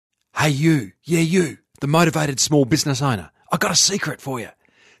Hey you, the motivated small business owner. I got a secret for you.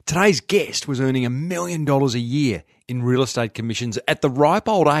 Today's guest was earning $1 million a year in real estate commissions at the ripe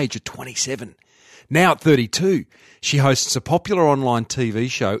old age of 27. Now at 32, she hosts a popular online TV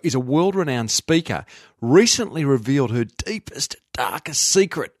show, is a world-renowned speaker, recently revealed her deepest, darkest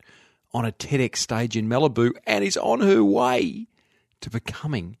secret on a TEDx stage in Malibu, and is on her way to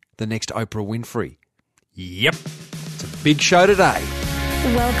becoming the next Oprah Winfrey. Yep, it's a big show today.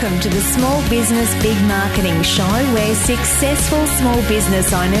 Welcome to the Small Business Big Marketing Show, where successful small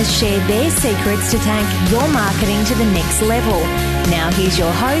business owners share their secrets to take your marketing to the next level. Now here's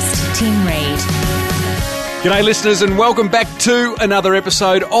your host, Tim Reid. G'day listeners, and welcome back to another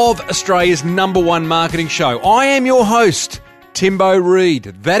episode of Australia's #1 marketing show. I am your host, Timbo Reid.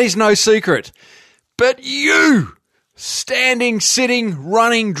 That is no secret. But you, standing, sitting,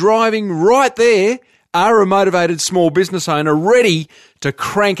 running, driving right there, are a motivated small business owner ready to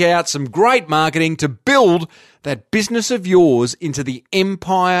crank out some great marketing to build that business of yours into the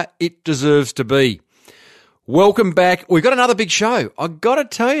empire it deserves to be. Welcome back. We've got another big show. I got to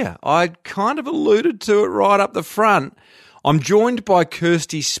tell you, I kind of alluded to it right up the front. I'm joined by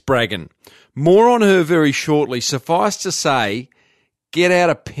Kirsty Spraggon. More on her very shortly. Suffice to say, get out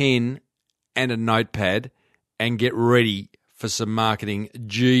a pen and a notepad and get ready for some marketing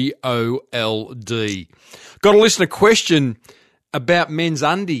GOLD. Got a listener question about men's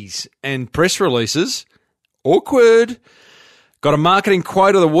undies and press releases. Awkward. Got a marketing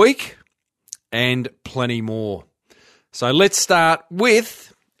quote of the week and plenty more. So let's start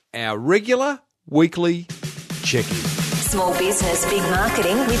with our regular weekly check-in. Small Business Big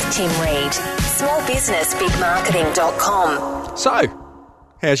Marketing with Tim Reid. smallbusinessbigmarketing.com. So,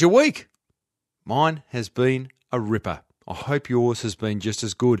 how's your week? Mine has been a ripper. I hope yours has been just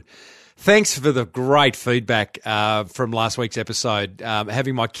as good. Thanks for the great feedback from last week's episode.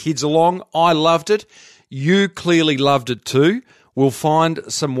 Having my kids along, I loved it. You clearly loved it too. We'll find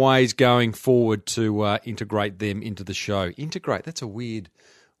some ways going forward to integrate them into the show. Integrate, that's a weird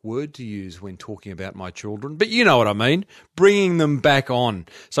word to use when talking about my children, but you know what I mean, bringing them back on.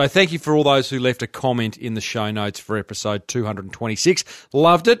 So thank you for all those who left a comment in the show notes for episode 226.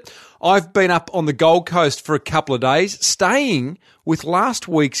 Loved it. I've been up on the Gold Coast for a couple of days, staying with last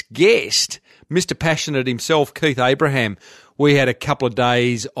week's guest, Mr. Passionate himself, Keith Abraham. We had a couple of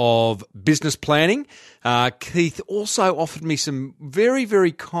days of business planning. Keith also offered me some very,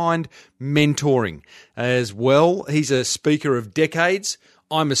 very kind mentoring as well. He's a speaker of decades.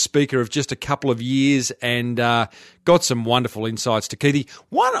 I'm a speaker of just a couple of years and got some wonderful insights to Keithy.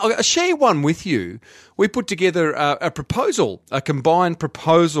 I'll share one with you. We put together a proposal, a combined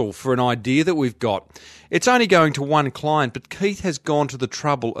proposal for an idea that we've got. It's only going to one client, but Keith has gone to the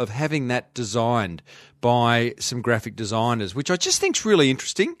trouble of having that designed by some graphic designers, which I just think is really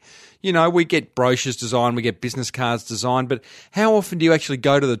interesting. You know, we get brochures designed, we get business cards designed, but how often do you actually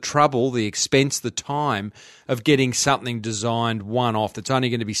go to the trouble, the expense, the time of getting something designed one-off that's only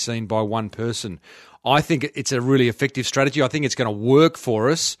going to be seen by one person? I think it's a really effective strategy. I think it's going to work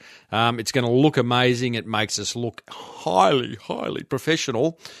for us. It's going to look amazing. It makes us look highly, highly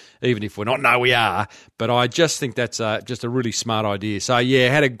professional, even if we're not. No, we are. But I just think that's just a really smart idea. So, yeah,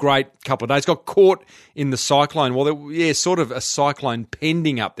 had a great couple of days. Got caught in the cyclone. Well, sort of a cyclone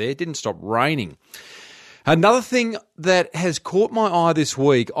pending up there. It didn't stop raining. Another thing that has caught my eye this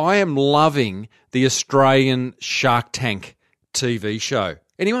week, I am loving the Australian Shark Tank TV show.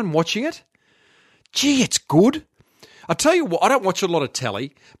 Anyone watching it? Gee, it's good. I tell you what, I don't watch a lot of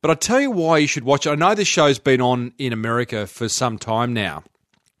telly, but I tell you why you should watch it. I know this show's been on in America for some time now.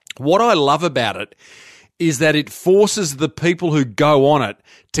 What I love about it is that it forces the people who go on it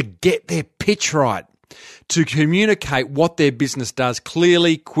to get their pitch right, to communicate what their business does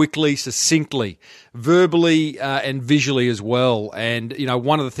clearly, quickly, succinctly, verbally and visually as well. And, you know,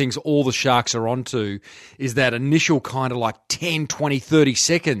 one of the things all the sharks are onto is that initial kind of like 10, 20, 30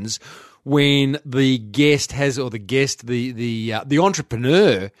 seconds when the guest has, or the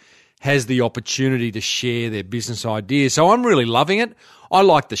entrepreneur has the opportunity to share their business ideas. So I'm really loving it. I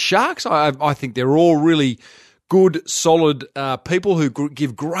like the sharks. I think they're all really good, solid people who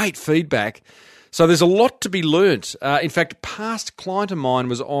give great feedback. So there's a lot to be learnt. In fact, a past client of mine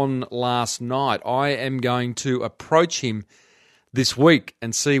was on last night. I am going to approach him this week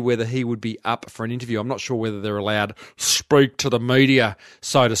and see whether he would be up for an interview. I'm not sure whether they're allowed to speak to the media,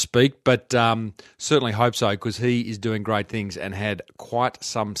 so to speak, but certainly hope so, because he is doing great things and had quite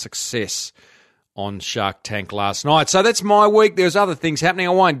some success on Shark Tank last night. So that's my week. There's other things happening.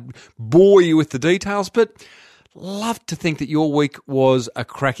 I won't bore you with the details, but love to think that your week was a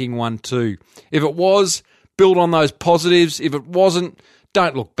cracking one too. If it was, build on those positives. If it wasn't,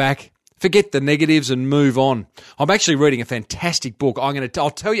 Don't look back. Forget the negatives and move on. I'm actually reading a fantastic book. I'll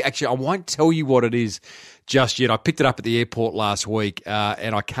tell you, actually, I won't tell you what it is just yet. I picked it up at the airport last week,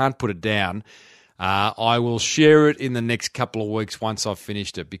 and I can't put it down. I will share it in the next couple of weeks once I've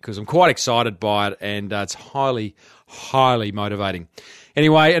finished it, because I'm quite excited by it, and it's highly, highly motivating.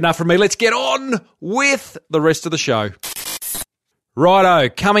 Anyway, enough from me. Let's get on with the rest of the show. Righto,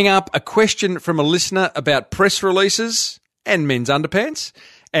 coming up, a question from a listener about press releases and men's underpants.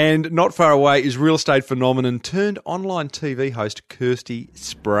 And not far away is real estate phenomenon turned online TV host Kirsty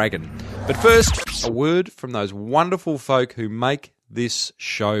Spraggon. But first, a word from those wonderful folk who make this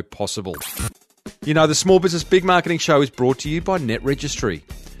show possible. You know, the Small Business Big Marketing Show is brought to you by Net Registry.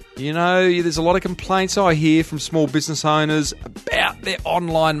 You know, there's a lot of complaints I hear from small business owners about their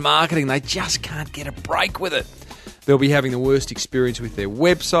online marketing. They just can't get a break with it. They'll be having the worst experience with their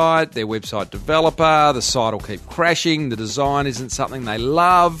website developer, the site will keep crashing, the design isn't something they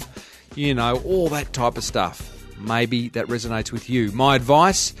love, you know, all that type of stuff. Maybe that resonates with you. My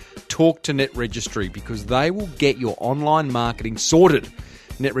advice, talk to Net Registry, because they will get your online marketing sorted.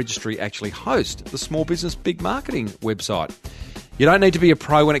 Net Registry actually host the Small Business Big Marketing website. You don't need to be a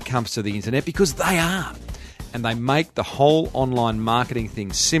pro when it comes to the internet, because they are. And they make the whole online marketing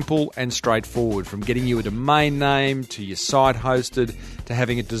thing simple and straightforward, from getting you a domain name to your site hosted to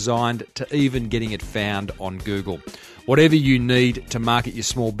having it designed to even getting it found on Google. Whatever you need to market your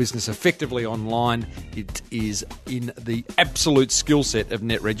small business effectively online, it is in the absolute skill set of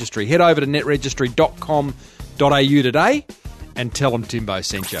Net Registry. Head over to netregistry.com.au today and tell them Timbo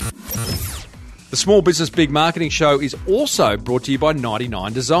sent you. The Small Business Big Marketing Show is also brought to you by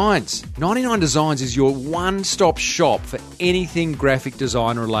 99 Designs. 99 Designs is your one-stop shop for anything graphic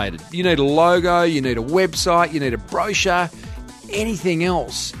design related. You need a logo, you need a website, you need a brochure, anything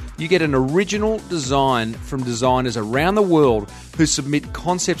else. You get an original design from designers around the world who submit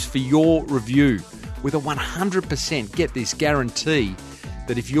concepts for your review with a 100%, get this, guarantee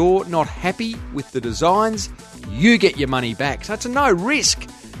that if you're not happy with the designs, you get your money back. So it's a no-risk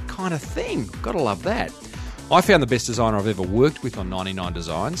kind of thing. Gotta love that. I found the best designer I've ever worked with on 99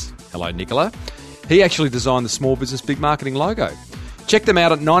 Designs. Hello, Nicola. He actually designed the Small Business Big Marketing logo. Check them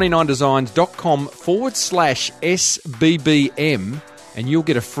out at 99designs.com/SBBM and you'll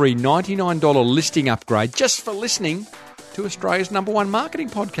get a free $99 listing upgrade just for listening to Australia's #1 marketing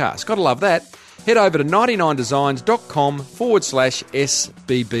podcast. Gotta love that. Head over to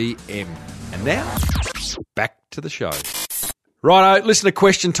 99designs.com/SBBM. And now, back to the show. Righto, listener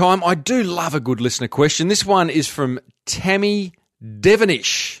question time. I do love a good listener question. This one is from Tammy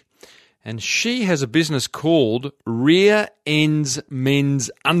Devonish, and she has a business called Rear Ends Men's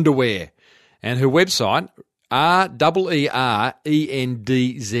Underwear, and her website,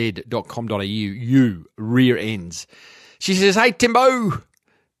 rearendz.com.au, Rear Ends. She says, "Hey, Timbo."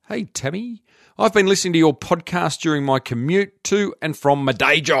 Hey, Tammy. "I've been listening to your podcast during my commute to and from my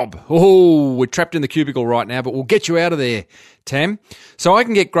day job." Oh, we're trapped in the cubicle right now, but we'll get you out of there, Tam. "So I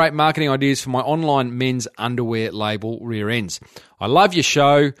can get great marketing ideas for my online men's underwear label, Rear Ends. I love your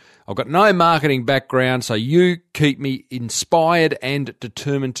show. I've got no marketing background, so you keep me inspired and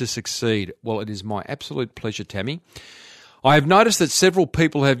determined to succeed." Well, it is my absolute pleasure, Tammy. "I have noticed that several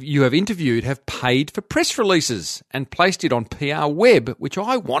people you have interviewed have paid for press releases and placed it on PR Web, which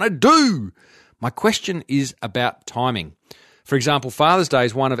I want to do. My question is about timing. For example, Father's Day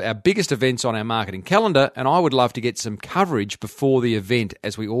is one of our biggest events on our marketing calendar, and I would love to get some coverage before the event,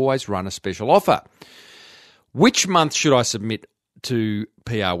 as we always run a special offer. Which month should I submit to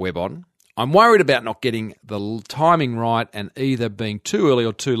PR Web on? I'm worried about not getting the timing right and either being too early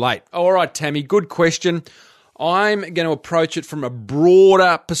or too late." All right, Tammy, good question. I'm going to approach it from a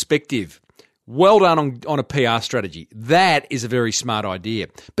broader perspective. Well done on a PR strategy. That is a very smart idea.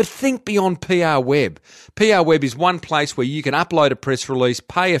 But think beyond PR Web. PR Web is one place where you can upload a press release,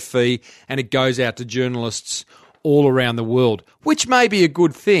 pay a fee, and it goes out to journalists all around the world, which may be a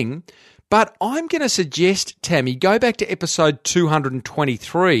good thing. But I'm going to suggest, Tammy, go back to episode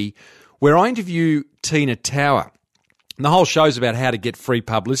 223, where I interview Tina Tower. And the whole show's about how to get free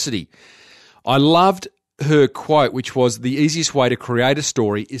publicity. I loved her quote, which was, "The easiest way to create a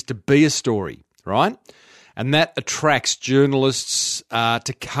story is to be a story," right? And that attracts journalists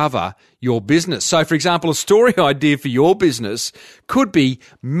to cover your business. So, for example, a story idea for your business could be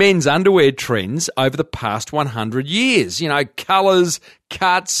men's underwear trends over the past 100 years. You know, colours,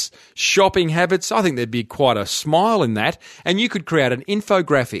 cuts, shopping habits. I think there'd be quite a smile in that. And you could create an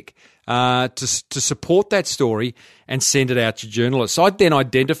infographic to support that story and send it out to journalists. I'd then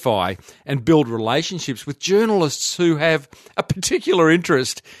identify and build relationships with journalists who have a particular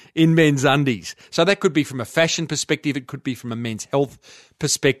interest in men's undies. So that could be from a fashion perspective, it could be from a men's health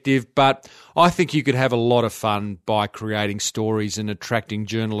perspective, but I think you could have a lot of fun by creating stories and attracting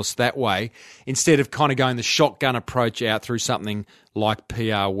journalists that way, instead of kind of going the shotgun approach out through something like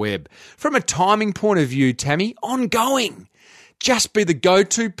PR Web. From a timing point of view, Tammy, ongoing. Just be the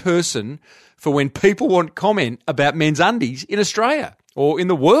go-to person for when people want comment about men's undies in Australia or in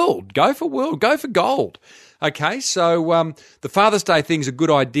the world. Go for gold. Okay, so the Father's Day thing's a good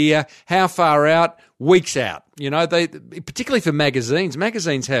idea. How far out? Weeks out. You know, they particularly for magazines.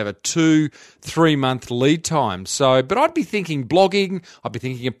 Magazines have a 2-3 month lead time. So, but I'd be thinking blogging. I'd be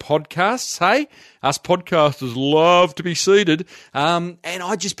thinking of podcasts. Hey, us podcasters love to be seated. And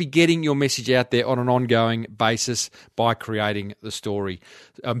I'd just be getting your message out there on an ongoing basis by creating the story,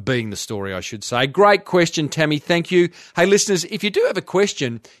 being the story, I should say. Great question, Tammy. Thank you. Hey, listeners, if you do have a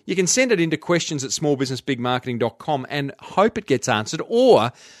question, you can send it into questions@smallbusinessbigmarketing.com and hope it gets answered,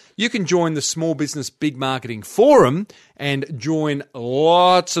 or you can join the Small Business Big Marketing Forum and join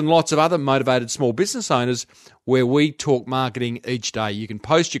lots and lots of other motivated small business owners where we talk marketing each day. You can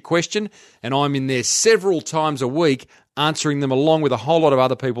post your question, and I'm in there several times a week answering them along with a whole lot of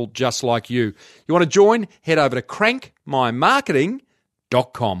other people just like you. You want to join? Head over to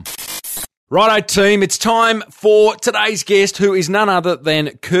crankmymarketing.com. Righto, team, it's time for today's guest, who is none other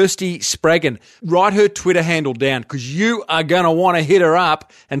than Kirsty Spraggon. Write her Twitter handle down because you are going to want to hit her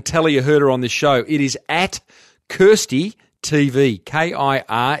up and tell her you heard her on this show. It is at Kirsty TV,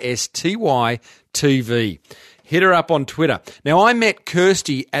 Kirsty TV. Hit her up on Twitter. Now, I met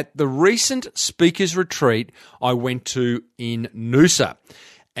Kirsty at the recent speakers retreat I went to in Noosa,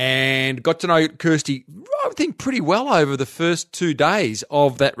 and got to know Kirsty, I think, pretty well over the first 2 days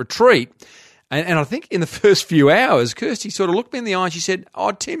of that retreat. And I think in the first few hours, Kirsty sort of looked me in the eye and she said,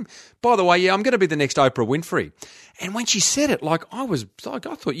 "Oh, Tim, by the way, yeah, I'm going to be the next Oprah Winfrey." And when she said it, I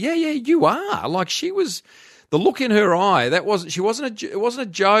thought, yeah, you are. Like, she was, the look in her eye, it wasn't a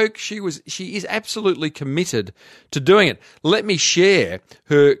joke. She is absolutely committed to doing it. Let me share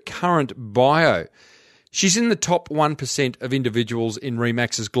her current bio. She's in the top 1% of individuals in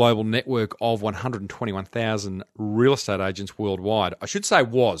Remax's global network of 121,000 real estate agents worldwide. I should say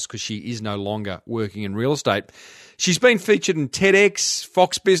was, because she is no longer working in real estate. She's been featured in TEDx,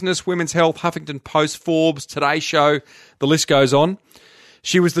 Fox Business, Women's Health, Huffington Post, Forbes, Today Show, the list goes on.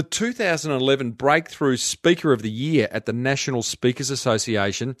 She was the 2011 Breakthrough Speaker of the Year at the National Speakers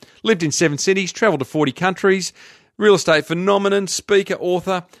Association, lived in 7 cities, travelled to 40 countries, real estate phenomenon, speaker,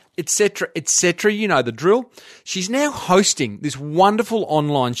 author, etc., etc. You know the drill. She's now hosting this wonderful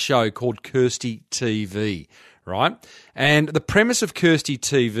online show called Kirsty TV, right? And the premise of Kirsty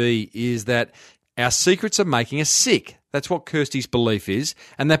TV is that our secrets are making us sick. That's what Kirsty's belief is,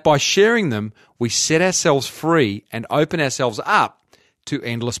 and that by sharing them, we set ourselves free and open ourselves up to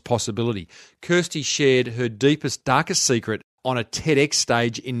endless possibility. Kirsty shared her deepest, darkest secret on a TEDx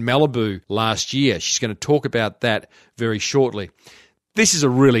stage in Malibu last year. She's going to talk about that very shortly. This is a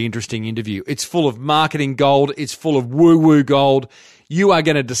really interesting interview. It's full of marketing gold. It's full of woo-woo gold. You are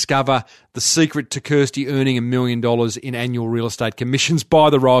going to discover the secret to Kirsty earning $1 million in annual real estate commissions by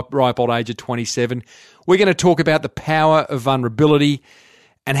the ripe old age of 27. We're going to talk about the power of vulnerability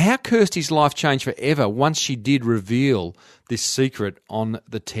and how Kirsty's life changed forever once she did reveal this secret on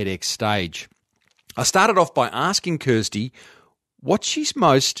the TEDx stage. I started off by asking Kirsty what she's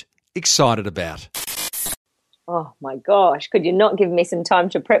most excited about. Oh my gosh, could you not give me some time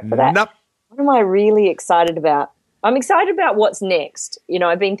to prep for that? Nope. What am I really excited about? I'm excited about what's next. You know,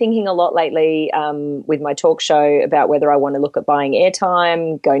 I've been thinking a lot lately with my talk show about whether I want to look at buying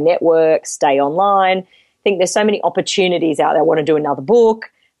airtime, go network, stay online. I think there's so many opportunities out there. I want to do another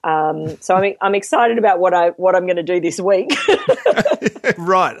book. So I'm excited about what I'm going to do this week.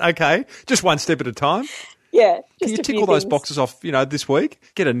 Right, okay. Just one step at a time. Yeah. Can you tick all those boxes off, this week?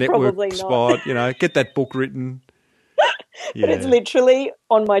 Get a network spot, get that book written. Yeah. But it's literally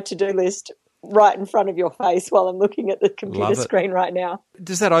on my to-do list right in front of your face while I'm looking at the computer screen right now.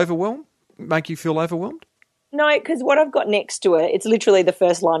 Does that make you feel overwhelmed? No, because what I've got next to it, it's literally the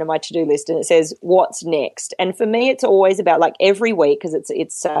first line of my to-do list, and it says, what's next? And for me, it's always about, like, every week, because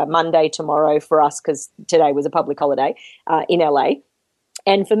it's Monday tomorrow for us because today was a public holiday in LA.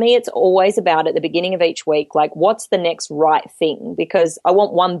 And for me, it's always about at the beginning of each week, like what's the next right thing? Because I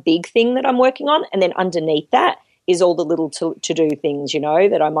want one big thing that I'm working on, and then underneath that is all the little to-do things,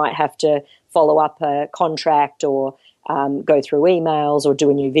 that I might have to follow up a contract or go through emails or do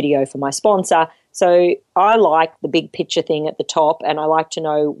a new video for my sponsor. So I like the big picture thing at the top, and I like to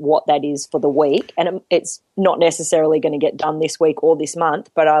know what that is for the week. And it's not necessarily going to get done this week or this month,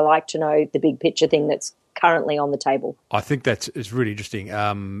 but I like to know the big picture thing that's currently on the table. I think it's really interesting.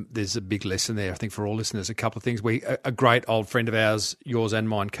 There's a big lesson there, I think, for all listeners. A couple of things. A great old friend of ours, yours and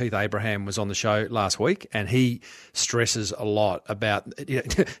mine, Keith Abraham, was on the show last week, and he stresses a lot about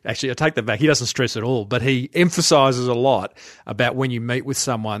actually, I take that back. He doesn't stress at all, but he emphasises a lot about when you meet with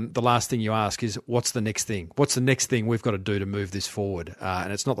someone, the last thing you ask is, what's the next thing? What's the next thing we've got to do to move this forward?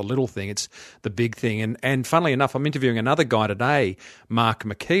 And it's not the little thing, it's the big thing. And funnily enough, I'm interviewing another guy today, Mark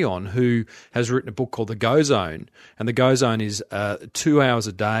McKeon, who has written a book called The Go Zone. And the Go Zone is 2 hours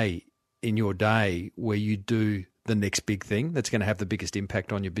a day in your day where you do the next big thing that's going to have the biggest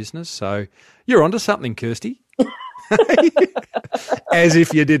impact on your business. So you're onto something, Kirsty. As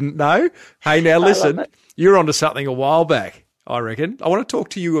if you didn't know. Hey, now listen, you're onto something a while back, I reckon. I want to talk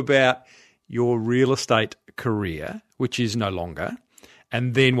to you about your real estate career, which is no longer,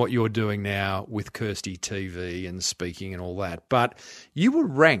 and then what you're doing now with Kirsty TV and speaking and all that. But you were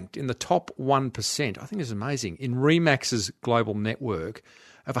ranked in the top 1%, I think it's amazing, in Remax's global network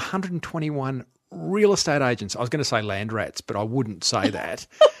of 121 real estate agents. I was going to say land rats, but I wouldn't say that.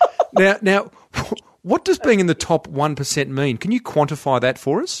 Now, what does being in the top 1% mean? Can you quantify that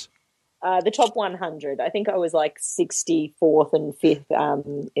for us? The top 100. I think I was like 64th and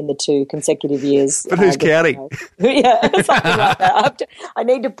 5th in the 2 consecutive years. But who's counting? Yeah, something like that. I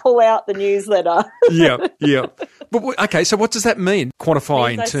need to pull out the newsletter. Yeah. But okay, so what does that mean?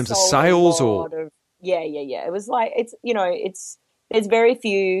 Quantify in terms of sales or? Yeah. It was like there's very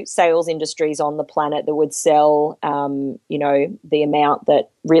few sales industries on the planet that would sell, the amount that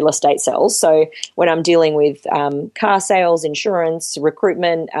real estate sells. So when I'm dealing with car sales, insurance,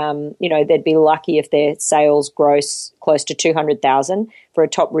 recruitment, they'd be lucky if their sales gross close to 200,000. For a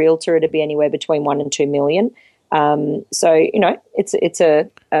top realtor, it'd be anywhere between 1 and 2 million. It's a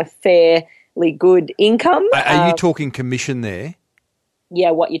fairly good income. Are you talking commission there?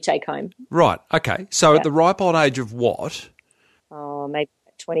 Yeah, what you take home. Right. Okay. So at the ripe old age of what? Oh, maybe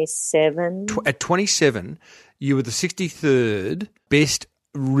 27. At 27, you were the 63rd best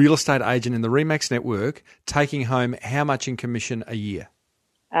real estate agent in the Remax network, taking home how much in commission a year?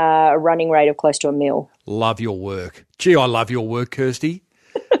 A running rate of close to $1 million. Love your work. Gee, I love your work, Kirsty.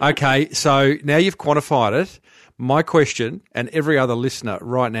 Okay, so now you've quantified it. My question, and every other listener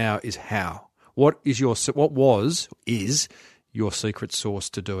right now, is how? Is your secret sauce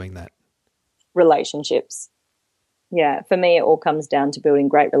to doing that? Relationships. Yeah, for me, it all comes down to building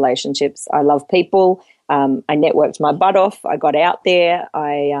great relationships. I love people. I networked my butt off. I got out there.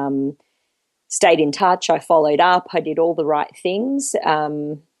 I stayed in touch. I followed up. I did all the right things.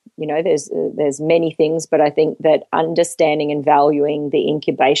 There's many things, but I think that understanding and valuing the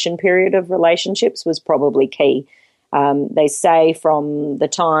incubation period of relationships was probably key. They say from the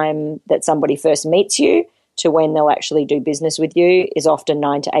time that somebody first meets you to when they'll actually do business with you is often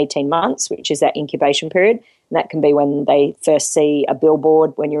 9 to 18 months, which is that incubation period. And that can be when they first see a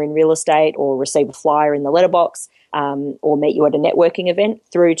billboard when you're in real estate or receive a flyer in the letterbox or meet you at a networking event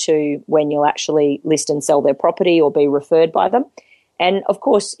through to when you'll actually list and sell their property or be referred by them. And, of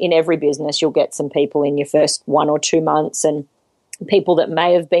course, in every business you'll get some people in your first 1 or 2 months and people that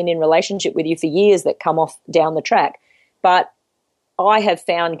may have been in relationship with you for years that come off down the track. But I have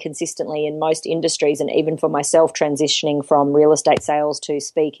found consistently in most industries, and even for myself transitioning from real estate sales to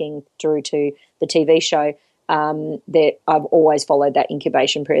speaking through to the TV show, that I've always followed that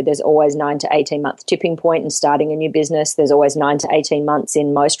incubation period. There's always 9 to 18 month tipping point in starting a new business. There's always 9 to 18 months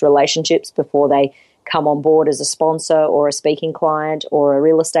in most relationships before they come on board as a sponsor or a speaking client or a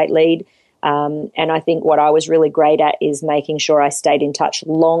real estate lead. And I think what I was really great at is making sure I stayed in touch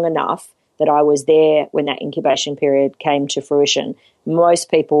long enough that I was there when that incubation period came to fruition.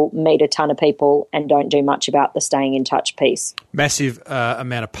 Most people meet a ton of people and don't do much about the staying in touch piece. Massive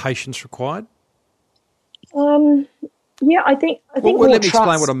amount of patience required? Yeah, I think. Well, let me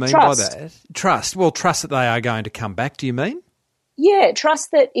explain what I mean by that. Trust. Well, trust that they are going to come back, do you mean? Yeah,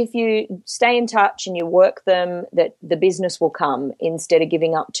 trust that if you stay in touch and you work them, that the business will come instead of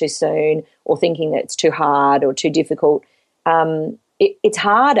giving up too soon or thinking that it's too hard or too difficult. It's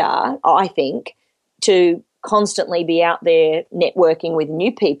harder, I think, to constantly be out there networking with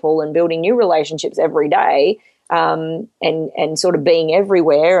new people and building new relationships every day and sort of being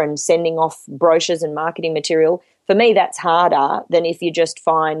everywhere and sending off brochures and marketing material. for me, that's harder than if you just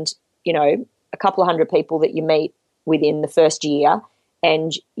find, a couple of hundred people that you meet within the first year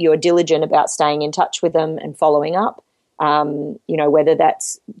and you're diligent about staying in touch with them and following up, whether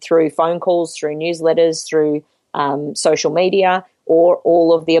that's through phone calls, through newsletters, through social media, or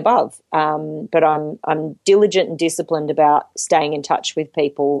all of the above. But I'm diligent and disciplined about staying in touch with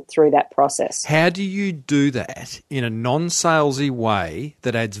people through that process. How do you do that in a non-salesy way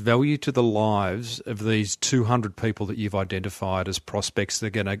that adds value to the lives of these 200 people that you've identified as prospects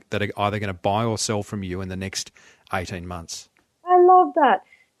that are either going to buy or sell from you in the next 18 months? I love that.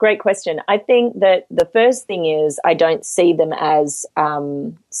 Great question. I think that the first thing is I don't see them as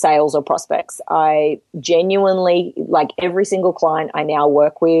sales or prospects. I genuinely, like every single client I now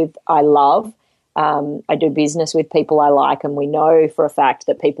work with, I love. I do business with people I like, and we know for a fact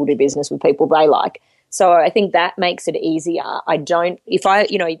that people do business with people they like. So I think that makes it easier.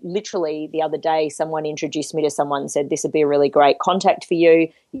 Literally the other day, someone introduced me to someone and said, this would be a really great contact for you.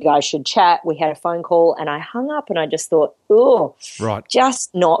 You guys should chat. We had a phone call and I hung up and I just thought, right,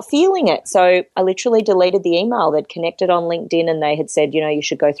 just not feeling it. So I literally deleted the email. They'd connected on LinkedIn and they had said, you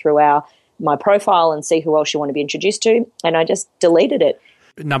should go through my profile and see who else you want to be introduced to. And I just deleted it.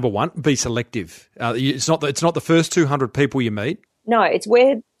 Number one, be selective. It's not the first 200 people you meet. No, it's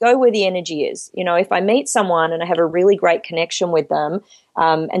go where the energy is. If I meet someone and I have a really great connection with them,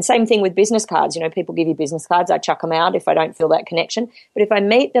 and same thing with business cards. People give you business cards. I chuck them out if I don't feel that connection. But if I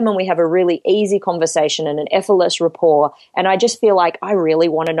meet them and we have a really easy conversation and an effortless rapport, and I just feel like I really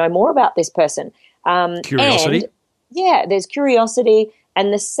want to know more about this person. Curiosity. There's curiosity.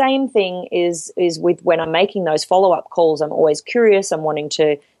 And the same thing is with when I'm making those follow-up calls. I'm always curious. I'm wanting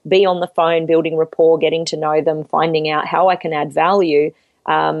to be on the phone, building rapport, getting to know them, finding out how I can add value,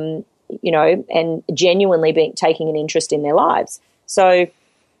 and genuinely taking an interest in their lives. So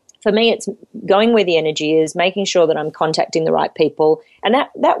for me, it's going where the energy is, making sure that I'm contacting the right people. And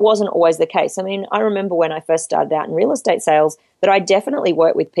that wasn't always the case. I mean, I remember when I first started out in real estate sales that I definitely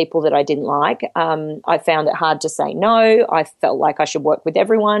worked with people that I didn't like. I found it hard to say no. I felt like I should work with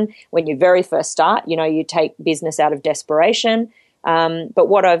everyone. When you very first start, you take business out of desperation. But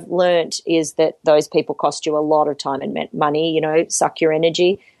what I've learnt is that those people cost you a lot of time and money, suck your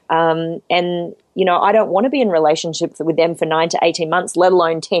energy. And I don't want to be in relationships with them for 9 to 18 months, let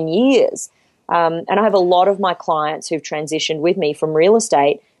alone 10 years. And I have a lot of my clients who've transitioned with me from real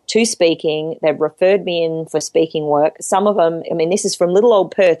estate to speaking. They've referred me in for speaking work. Some of them, this is from little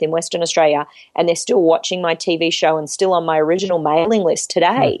old Perth in Western Australia, and they're still watching my TV show and still on my original mailing list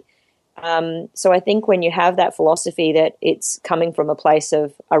today. So I think when you have that philosophy that it's coming from a place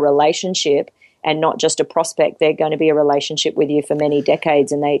of a relationship and not just a prospect, they're going to be a relationship with you for many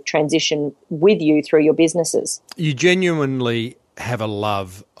decades and they transition with you through your businesses. You genuinely have a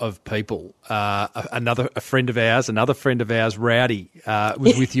love of people. Another friend of ours, Rowdy,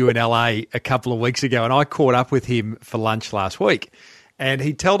 was with you in LA a couple of weeks ago, and I caught up with him for lunch last week. And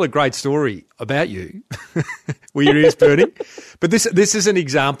he told a great story about you. Were your ears burning? But this is an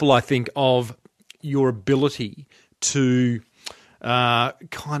example, I think, of your ability to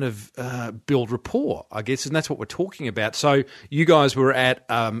build rapport, I guess, and that's what we're talking about. So you guys were at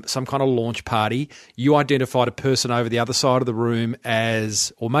some kind of launch party. You identified a person over the other side of the room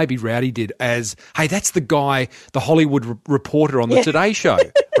as, or maybe Rowdy did, as, hey, that's the guy, the Hollywood reporter on the Today Show,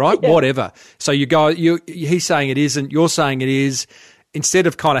 right? Yeah. Whatever. So he's saying it isn't, you're saying it is. Instead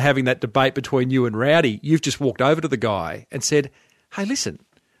of kind of having that debate between you and Rowdy, you've just walked over to the guy and said, hey, listen,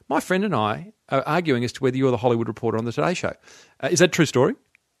 my friend and I are arguing as to whether you're the Hollywood reporter on the Today Show. Is that a true story?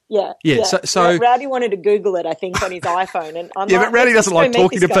 Yeah. So Rowdy wanted to Google it, I think, on his iPhone. And I'm but Rowdy doesn't like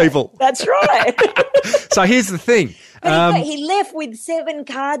talking to people. That's right. So here's the thing. But he left with 7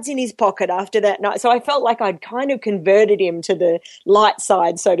 cards in his pocket after that night. So I felt like I'd kind of converted him to the light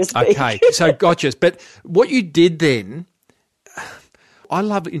side, so to speak. Okay, so gotcha. But what you did then, I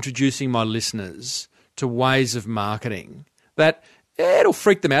love introducing my listeners to ways of marketing that it'll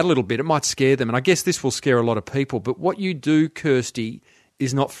freak them out a little bit. It might scare them. And I guess this will scare a lot of people. But what you do, Kirsty,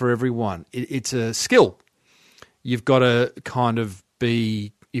 is not for everyone. It's a skill. You've got to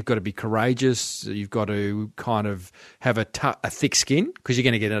be courageous. You've got to kind of have a thick skin because you're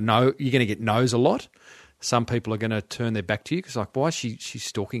going to get no's a lot. Some people are going to turn their back to you because, like, why she's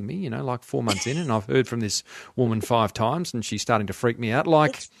stalking me, like 4 months in, and I've heard from this woman 5 times and she's starting to freak me out.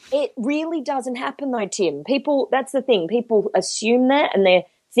 Like, it really doesn't happen though, Tim. People, that's the thing. People assume that and they're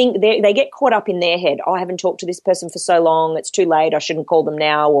think they get caught up in their head. Oh, I haven't talked to this person for so long. It's too late. I shouldn't call them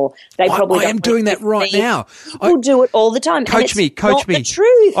now. Or they probably I am doing that right now. People do it all the time. Coach me. The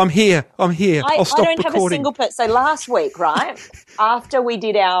truth. I'm here. I'll stop recording. I don't have a single person. So last week, right, after we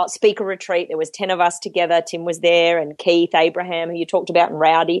did our speaker retreat, there was 10 of us together. Tim was there and Keith, Abraham, who you talked about, and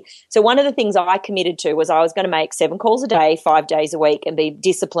Rowdy. So one of the things I committed to was I was going to make 7 calls a day, 5 days a week, and be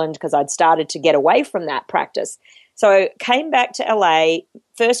disciplined because I'd started to get away from that practice. So came back to LA,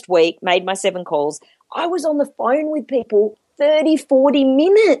 first week, made my 7 calls. I was on the phone with people 30, 40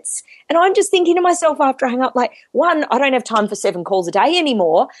 minutes. And I'm just thinking to myself after I hang up, like, 1, I don't have time for 7 calls a day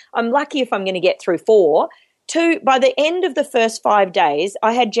anymore. I'm lucky if I'm going to get through 4. 2, by the end of the first 5 days,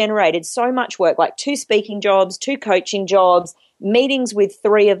 I had generated so much work, like 2 speaking jobs, 2 coaching jobs, meetings with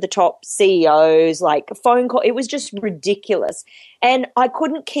 3 of the top CEOs, like a phone call. It was just ridiculous. And I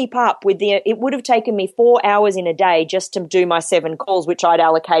couldn't keep up with it would have taken me 4 hours in a day just to do my 7 calls, which I'd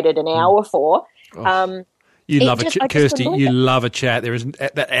allocated an hour for. You love it, Kirsty. You love a chat.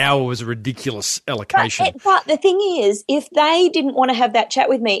 That hour was a ridiculous allocation. But the thing is, if they didn't want to have that chat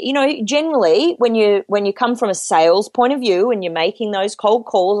with me, generally when you come from a sales point of view and you're making those cold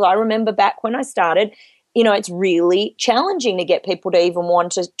calls, I remember back when I started, it's really challenging to get people to even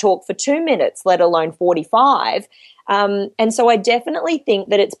want to talk for 2 minutes, let alone 45. And so I definitely think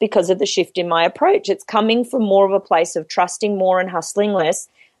that it's because of the shift in my approach. It's coming from more of a place of trusting more and hustling less.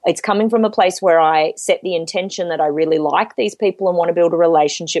 It's coming from a place where I set the intention that I really like these people and want to build a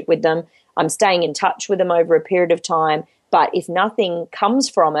relationship with them. I'm staying in touch with them over a period of time. But if nothing comes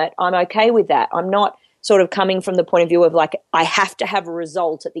from it, I'm okay with that. I'm not sort of coming from the point of view of like, I have to have a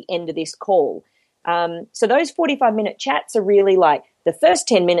result at the end of this call. So those 45-minute chats are really like the first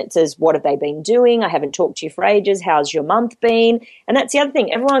 10 minutes is what have they been doing? I haven't talked to you for ages. How's your month been? And that's the other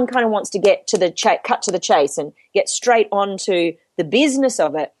thing. Everyone kind of wants to get to the cut to the chase and get straight onto the business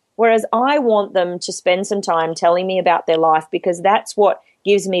of it. Whereas I want them to spend some time telling me about their life because that's what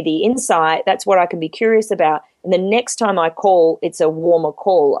gives me the insight. That's what I can be curious about. And the next time I call, it's a warmer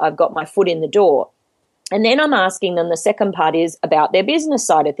call. I've got my foot in the door. And then I'm asking them, the second part is about their business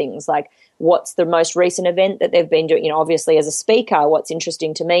side of things, like what's the most recent event that they've been doing? Obviously as a speaker, what's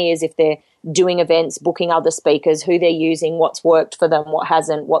interesting to me is if they're doing events, booking other speakers, who they're using, what's worked for them, what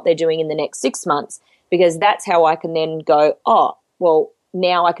hasn't, what they're doing in the next 6 months, because that's how I can then go, oh, well,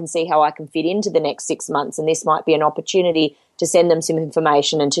 now I can see how I can fit into the next 6 months, and this might be an opportunity to send them some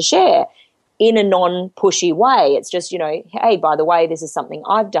information and to share in a non-pushy way. It's just, hey, by the way, this is something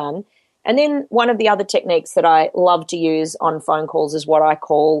I've done. And then one of the other techniques that I love to use on phone calls is what I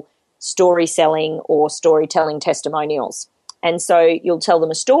call story selling or storytelling testimonials. And so you'll tell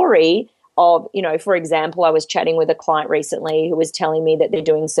them a story of, for example, I was chatting with a client recently who was telling me that they're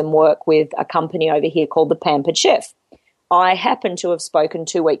doing some work with a company over here called the Pampered Chef. I happened to have spoken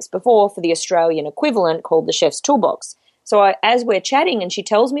 2 weeks before for the Australian equivalent called the Chef's Toolbox. So as we're chatting and she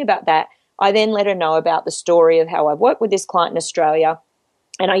tells me about that, I then let her know about the story of how I've worked with this client in Australia.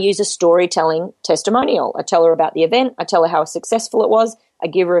 And I use a storytelling testimonial. I tell her about the event. I tell her how successful it was. I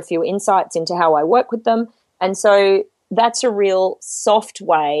give her a few insights into how I work with them. And so that's a real soft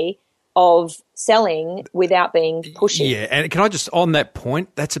way of selling without being pushy. Yeah, and can I just, on that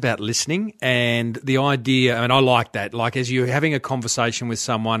point, that's about listening and the idea, and I like that, like as you're having a conversation with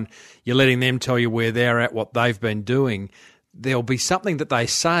someone, you're letting them tell you where they're at, what they've been doing, there'll be something that they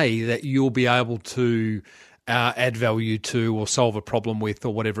say that you'll be able to add value to or solve a problem with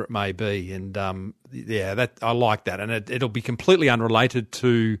or whatever it may be. And that I like that. And it'll be completely unrelated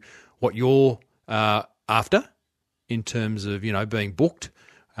to what you're after in terms of, being booked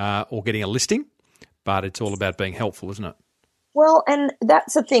or getting a listing, but it's all about being helpful, isn't it? Well, and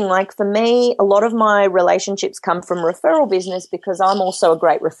that's the thing. Like for me, a lot of my relationships come from referral business because I'm also a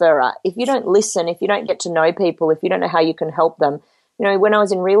great referrer. If you don't listen, if you don't get to know people, if you don't know how you can help them, when I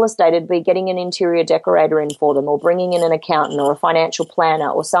was in real estate, it'd be getting an interior decorator in for them or bringing in an accountant or a financial planner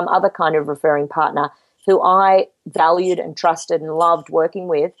or some other kind of referring partner who I valued and trusted and loved working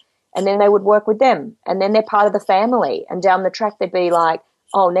with. And then they would work with them. And then they're part of the family. And down the track, they'd be like,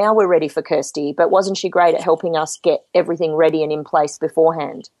 oh, now we're ready for Kirsty. But wasn't she great at helping us get everything ready and in place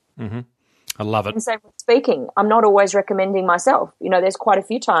beforehand? Mm-hmm. I love it. And so speaking, I'm not always recommending myself. There's quite a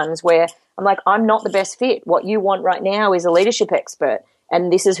few times where I'm like, I'm not the best fit. What you want right now is a leadership expert,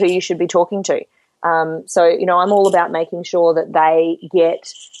 and this is who you should be talking to. So, I'm all about making sure that they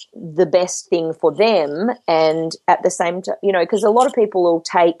get the best thing for them. And at the same time, because a lot of people will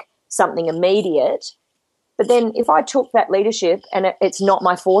take something immediate, but then if I took that leadership and it's not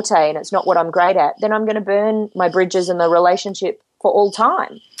my forte and it's not what I'm great at, then I'm going to burn my bridges and the relationship for all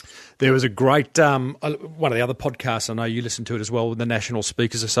time. There was a great one of the other podcasts, I know you listen to it as well, the National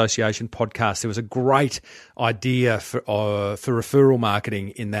Speakers Association podcast. There was a great idea for referral marketing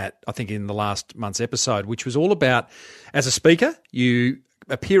in that, I think in the last month's episode, which was all about, as a speaker, you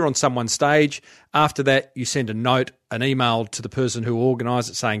appear on someone's stage. After that, you send a note, an email to the person who organised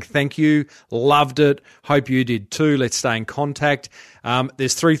it saying, thank you, loved it, hope you did too, let's stay in contact.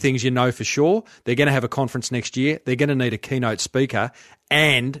 There's 3 things you know for sure. They're going to have a conference next year. They're going to need a keynote speaker,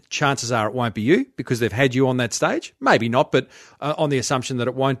 and chances are it won't be you because they've had you on that stage. Maybe not, but on the assumption that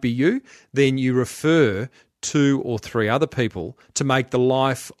it won't be you, then you refer 2 or 3 other people to make the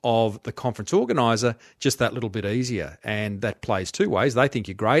life of the conference organiser just that little bit easier. And that plays 2 ways. They think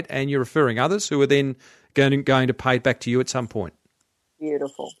you're great, and you're referring others who are then going to pay it back to you at some point.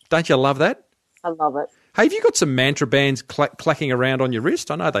 Beautiful. Don't you love that? I love it. Hey, have you got some mantra bands clacking around on your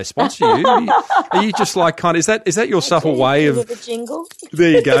wrist? I know they sponsor you. Are you just like is that your subtle way of the jingle?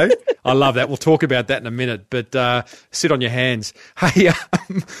 There you go. I love that. We'll talk about that in a minute, but sit on your hands. Hey,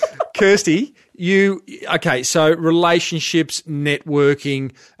 Kirsty, so relationships,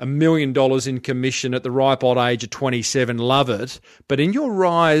 networking, $1 million in commission at the ripe old age of 27, love it. But in your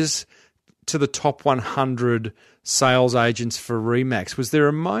rise to the top 100 sales agents for Remax, was there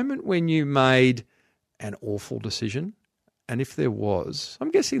a moment when you made an awful decision? And if there was, I'm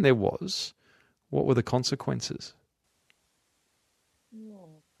guessing there was, what were the consequences? Oh,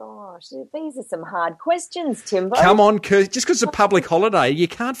 gosh, these are some hard questions, Timbo. Come on, Kirsty. Just because it's a public holiday, you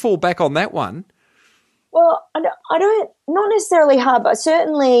can't fall back on that one. Well, I don't, not necessarily hard, but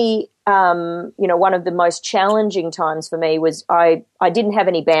certainly, one of the most challenging times for me was I didn't have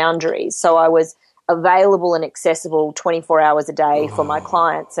any boundaries. So I was available and accessible 24 hours a day for my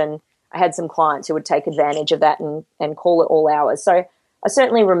clients, and I had some clients who would take advantage of that and call it all hours. So I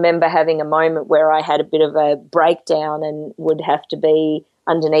certainly remember having a moment where I had a bit of a breakdown and would have to be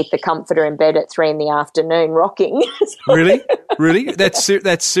underneath the comforter in bed at 3 p.m. rocking. So, Really?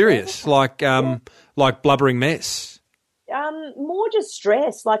 That's serious? Like blubbering mess? More just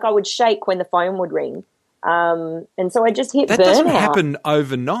stress. Like I would shake when the phone would ring. And so I just hit burnout. That doesn't happen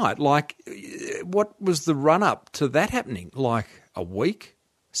overnight. Like, what was the run-up to that happening? Like a week?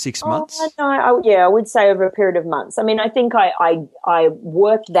 6 months? No, I would say over a period of months. I mean, I think I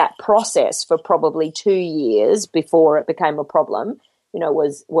worked that process for probably 2 years before it became a problem.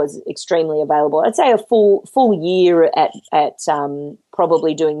 Was extremely available. I'd say a full year at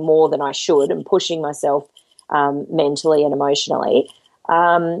probably doing more than I should and pushing myself mentally and emotionally.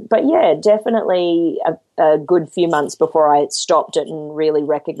 But yeah, definitely a good few months before I stopped it and really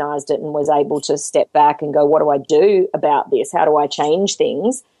recognized it and was able to step back and go, what do I do about this? How do I change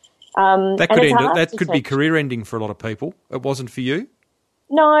things? That could be career ending for a lot of people. It wasn't for you?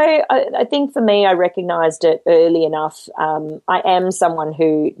 No, I think for me, I recognized it early enough. I am someone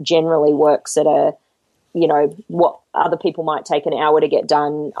who generally works at what other people might take an hour to get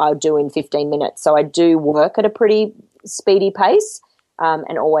done, I'll do in 15 minutes. So I do work at a pretty speedy pace.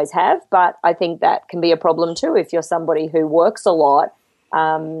 And always have, but I think that can be a problem too. If you're somebody who works a lot,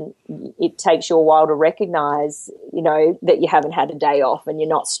 it takes you a while to recognise, that you haven't had a day off and you're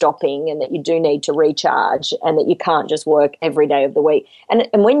not stopping, and that you do need to recharge, and that you can't just work every day of the week. And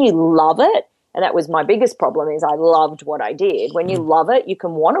when you love it, and that was my biggest problem, is I loved what I did. When you love it, you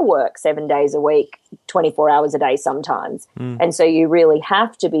can want to work 7 days a week, 24 hours a day sometimes. And so you really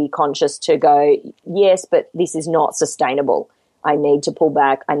have to be conscious to go, yes, but this is not sustainable. I need to pull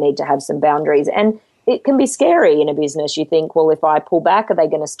back. I need to have some boundaries. And it can be scary in a business. You think, well, if I pull back, are they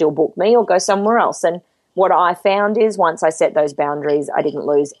going to still book me or go somewhere else? And what I found is once I set those boundaries, I didn't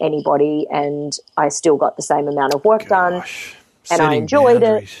lose anybody, and I still got the same amount of work done, and I enjoyed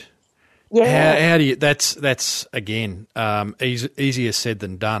it. Yeah. How do you? That's again easier said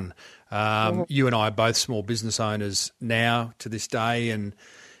than done. You and I are both small business owners now to this day, and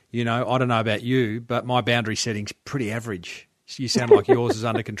I don't know about you, but my boundary setting's pretty average. You sound like yours is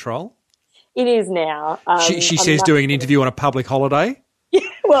under control. It is now. She says doing an interview on a public holiday. Yeah,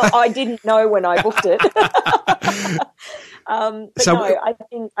 well, I didn't know when I booked it. I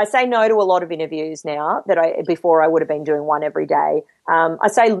think I say no to a lot of interviews now that before I would have been doing one every day. I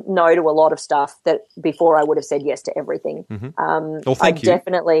say no to a lot of stuff that before I would have said yes to everything. Well, thank you.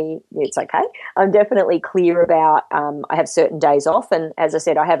 It's okay. I'm definitely clear about I have certain days off, and as I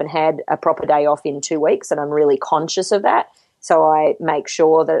said, I haven't had a proper day off in 2 weeks, and I'm really conscious of that. So I make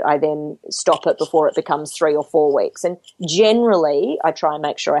sure that I then stop it before it becomes 3 or 4 weeks. And generally, I try and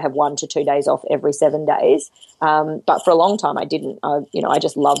make sure I have 1 to 2 days off every 7 days. But for a long time, I didn't. I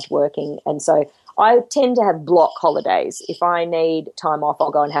just loved working. And so I tend to have block holidays. If I need time off, I'll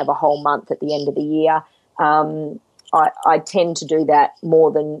go and have a whole month at the end of the year. I tend to do that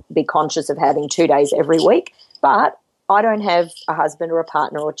more than be conscious of having 2 days every week. But I don't have a husband or a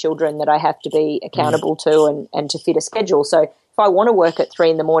partner or children that I have to be accountable to and to fit a schedule. So if I want to work at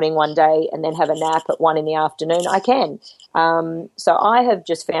 3 a.m. one day and then have a nap at 1 p.m, I can. So I have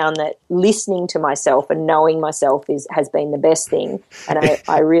just found that listening to myself and knowing myself has been the best thing. And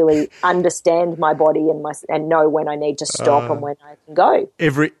I really understand my body and know when I need to stop and when I can go.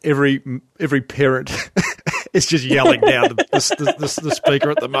 Every parent is just yelling down the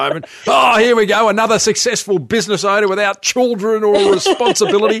speaker at the moment. Oh, here we go, another successful business owner without children or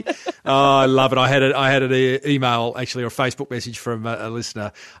responsibility. Oh, I love it. I had an email, actually, or a Facebook message from a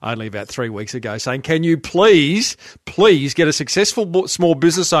listener only about 3 weeks ago saying, can you please get a successful small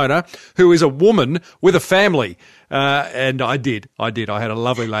business owner who is a woman with a family? And I did. I had a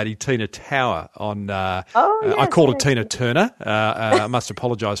lovely lady, Tina Tower, on. I called her Tina Turner. I must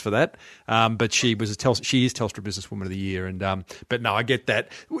apologise for that. But she is Telstra Businesswoman of the Year. And but no, I get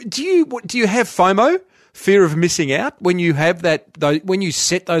that. Do you have FOMO? Fear of missing out when you have when you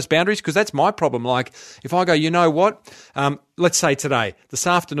set those boundaries? Because that's my problem. Like if I go, you know what? Let's say today, this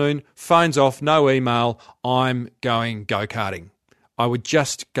afternoon, phone's off, no email, I'm going go-karting. I would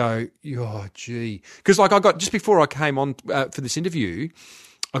just go, oh, gee. Because like I got, just before I came on for this interview,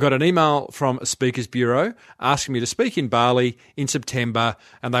 I got an email from a speakers bureau asking me to speak in Bali in September,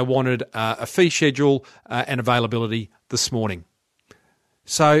 and they wanted a fee schedule and availability this morning.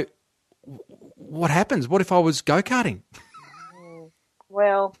 So what happens? What if I was go-karting?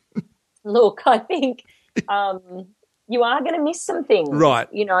 Well, look, I think you are going to miss some things. Right.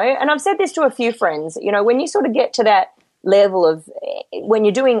 You know, and I've said this to a few friends, you know, when you sort of get to that level of when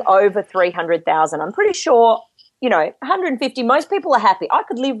you're doing over 300,000, I'm pretty sure, you know, 150, most people are happy. I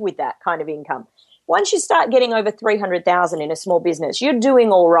could live with that kind of income. Once you start getting over 300,000 in a small business, you're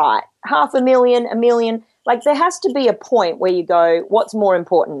doing all right. 500,000, 1 million, like there has to be a point where you go, what's more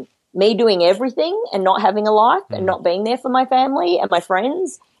important? Me doing everything and not having a life and not being there for my family and my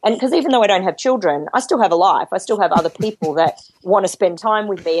friends? And because even though I don't have children, I still have a life. I still have other people that want to spend time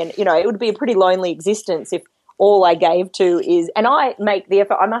with me. And, you know, it would be a pretty lonely existence if all I gave to is, and I make the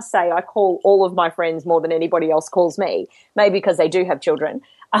effort, I must say, I call all of my friends more than anybody else calls me, maybe because they do have children.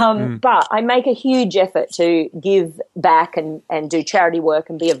 But I make a huge effort to give back and do charity work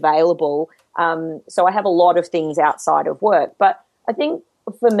and be available. So I have a lot of things outside of work. But I think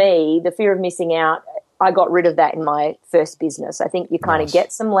for me, the fear of missing out, I got rid of that in my first business. I think you kind of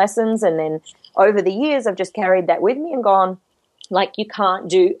get some lessons, and then over the years, I've just carried that with me and gone, like, you can't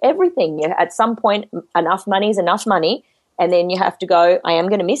do everything. At some point, enough money is enough money, and then you have to go, I am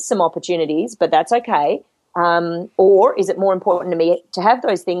going to miss some opportunities, but that's okay. Or is it more important to me to have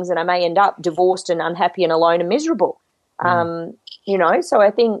those things, and I may end up divorced and unhappy and alone and miserable? You know, so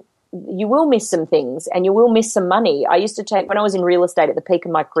I think you will miss some things and you will miss some money. I used to take, when I was in real estate at the peak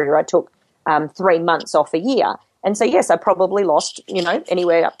of my career, I took 3 months off a year. And so, yes, I probably lost, you know,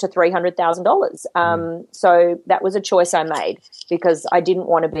 anywhere up to $300,000. So that was a choice I made because I didn't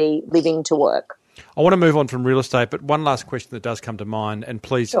want to be living to work. I want to move on from real estate, but one last question that does come to mind, and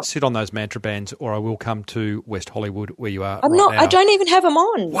please sit on those mantra bands or I will come to West Hollywood where you are now. I don't even have them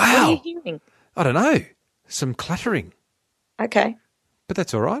on. Wow. What are you hearing? I don't know. Some clattering. Okay. But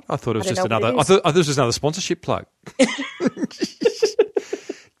that's all right. I thought it was just another. I thought this was another sponsorship plug.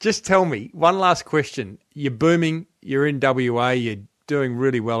 Just tell me one last question. You're booming. You're in WA. You're doing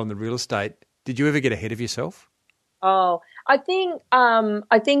really well in the real estate. Did you ever get ahead of yourself? Oh, I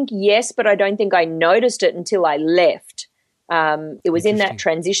think yes, but I don't think I noticed it until I left. It was in that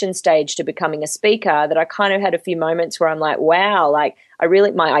transition stage to becoming a speaker that I kind of had a few moments where I'm like, wow, like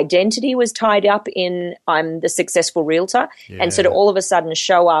my identity was tied up in I'm the successful realtor. Yeah. And so to all of a sudden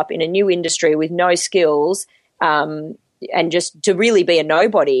show up in a new industry with no skills and just to really be a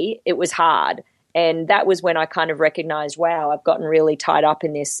nobody, it was hard. And that was when I kind of recognized, wow, I've gotten really tied up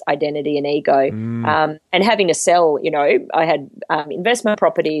in this identity and ego. And having to sell, you know, I had investment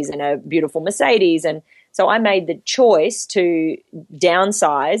properties and a beautiful Mercedes. And so I made the choice to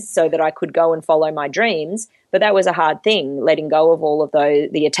downsize so that I could go and follow my dreams. But that was a hard thing, letting go of all of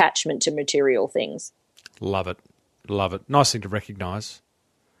the attachment to material things. Love it. Love it. Nice thing to recognise.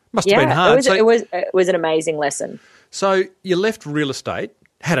 Must have been hard. It was an amazing lesson. So you left real estate,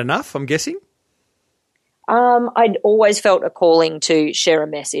 had enough, I'm guessing? I'd always felt a calling to share a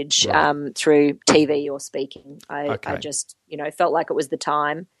message through TV or speaking. I just, you know, felt like it was the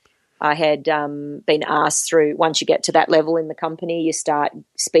time. I had been asked through, once you get to that level in the company, you start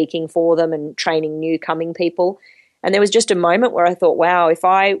speaking for them and training new coming people. And there was just a moment where I thought, wow,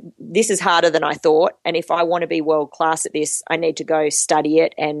 this is harder than I thought. And if I want to be world class at this, I need to go study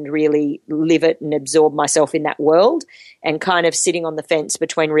it and really live it and absorb myself in that world. And kind of sitting on the fence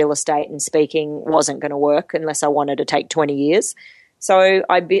between real estate and speaking wasn't going to work unless I wanted to take 20 years. So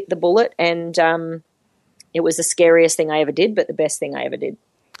I bit the bullet, and it was the scariest thing I ever did, but the best thing I ever did.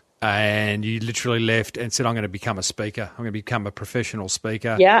 And you literally left and said, I'm going to become a speaker. I'm going to become a professional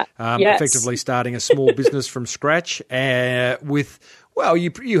speaker. Yeah. Yes. Effectively starting a small business from scratch with, well,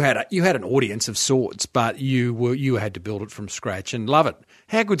 you had an audience of sorts, but you had to build it from scratch and love it.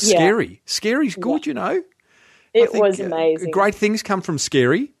 How good's scary? Scary's good, you know. It was amazing. Great things come from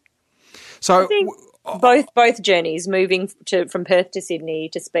scary. So I think both journeys, moving from Perth to Sydney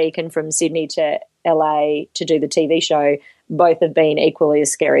to speak and from Sydney to LA to do the TV show, both have been equally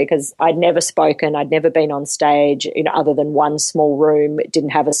as scary because I'd never spoken, I'd never been on stage, other than one small room. It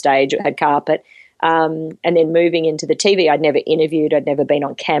didn't have a stage, it had carpet. And then moving into the TV, I'd never interviewed, I'd never been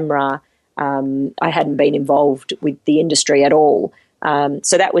on camera. I hadn't been involved with the industry at all.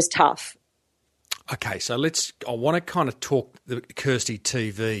 So that was tough. Okay, so I want to kind of talk the Kirsty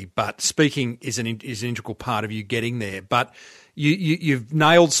TV, but speaking is an integral part of you getting there. But you've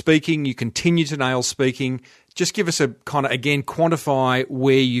nailed speaking, you continue to nail speaking. Just give us a kind of, again, quantify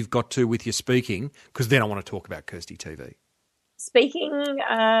where you've got to with your speaking, because then I want to talk about Kirsty TV. Speaking,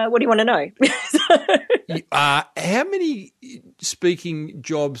 what do you want to know? How many speaking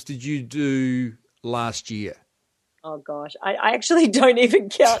jobs did you do last year? Oh, gosh. I actually don't even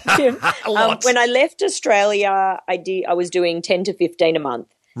count, Tim. When I left Australia, I was doing 10 to 15 a month.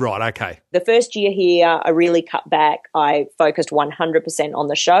 Right, okay. The first year here, I really cut back. I focused 100% on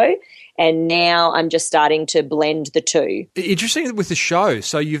the show, and now I'm just starting to blend the two. Interesting with the show.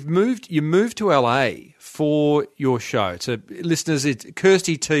 So you moved to LA for your show. So listeners, it's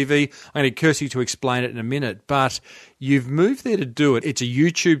Kirsty TV. I'm going to get Kirsty to explain it in a minute, but you've moved there to do it. It's a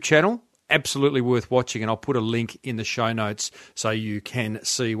YouTube channel. Absolutely worth watching, and I'll put a link in the show notes so you can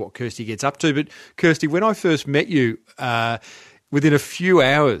see what Kirsty gets up to. But Kirsty, when I first met you, within a few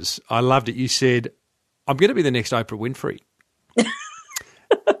hours, I loved it. You said, I'm going to be the next Oprah Winfrey.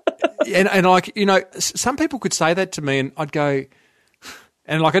 and like, some people could say that to me and I'd go,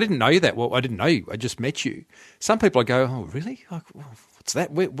 and like, I didn't know you that well. I didn't know you. I just met you. Some people I go, oh, really? Like, what's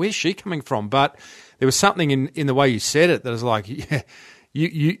that? Where's she coming from? But there was something in the way you said it that was like, yeah,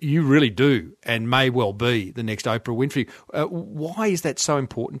 you really do and may well be the next Oprah Winfrey. Why is that so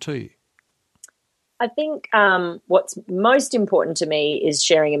important to you? I think what's most important to me is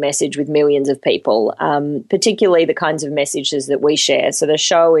sharing a message with millions of people, particularly the kinds of messages that we share. So the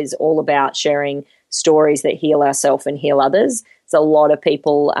show is all about sharing stories that heal ourselves and heal others. There's a lot of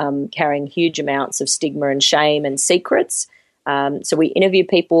people carrying huge amounts of stigma and shame and secrets. So we interview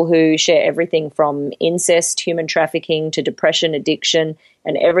people who share everything from incest, human trafficking to depression, addiction,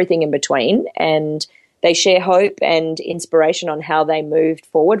 and everything in between. And they share hope and inspiration on how they moved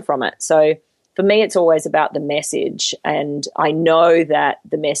forward from it. So for me, it's always about the message, and I know that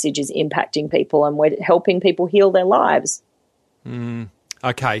the message is impacting people and we're helping people heal their lives.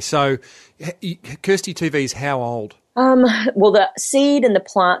 Okay, so Kirsty TV is how old? Well, the seed and the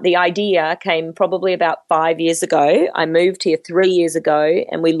plant, the idea came probably about 5 years ago. I moved here 3 years ago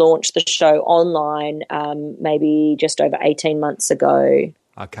and we launched the show online maybe just over 18 months ago.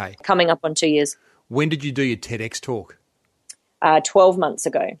 Okay. Coming up on 2 years. When did you do your TEDx talk? 12 months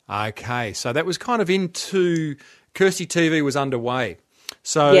ago. Okay, so that was kind of into Kirsty TV was underway.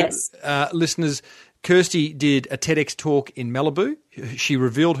 So, yes. Listeners, Kirsty did a TEDx talk in Malibu. She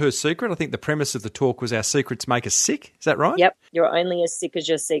revealed her secret. I think the premise of the talk was our secrets make us sick. Is that right? Yep. You're only as sick as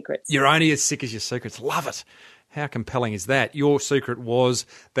your secrets. You're only as sick as your secrets. Love it. How compelling is that? Your secret was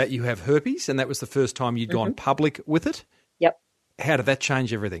that you have herpes, and that was the first time you'd gone public with it. Yep. How did that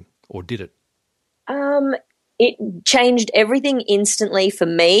change everything, or did it? It changed everything instantly for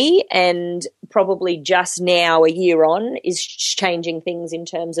me, and probably just now, a year on, is changing things in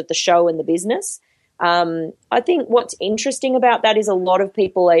terms of the show and the business. I think what's interesting about that is a lot of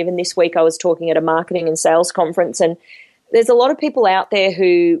people, even this week I was talking at a marketing and sales conference, and there's a lot of people out there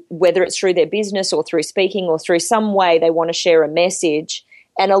who, whether it's through their business or through speaking or through some way, they want to share a message,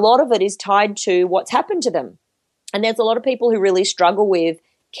 and a lot of it is tied to what's happened to them. And there's a lot of people who really struggle with,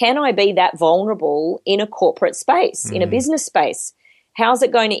 can I be that vulnerable in a corporate space, in a business space? How's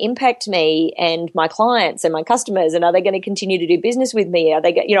it going to impact me and my clients and my customers? And are they going to continue to do business with me? Are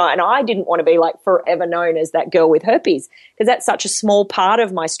they, and I didn't want to be like forever known as that girl with herpes, because that's such a small part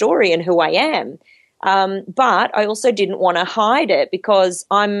of my story and who I am. But I also didn't want to hide it, because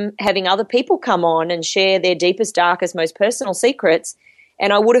I'm having other people come on and share their deepest, darkest, most personal secrets.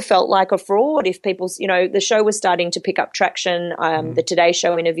 And I would have felt like a fraud if people, the show was starting to pick up traction. The Today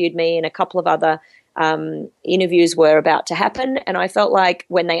Show interviewed me, and a couple of other interviews were about to happen. And I felt like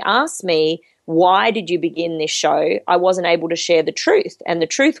when they asked me, why did you begin this show? I wasn't able to share the truth. And the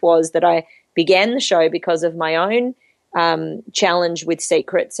truth was that I began the show because of my own challenge with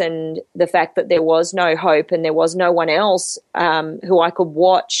secrets and the fact that there was no hope and there was no one else who I could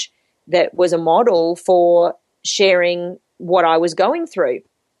watch that was a model for sharing what I was going through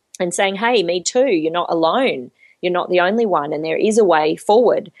and saying, hey, me too, you're not alone. You're not the only one, and there is a way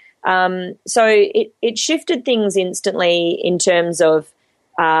forward. So it shifted things instantly in terms of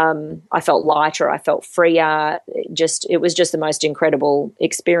I felt lighter, I felt freer. It was just the most incredible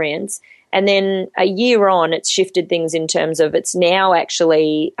experience. And then a year on, it's shifted things in terms of it's now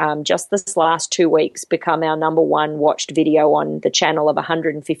actually just this last 2 weeks become our number one watched video on the channel of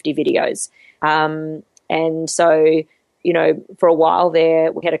 150 videos. And so, for a while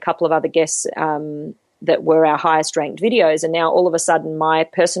there, we had a couple of other guests that were our highest ranked videos. And now all of a sudden my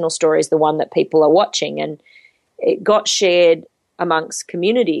personal story is the one that people are watching. And it got shared amongst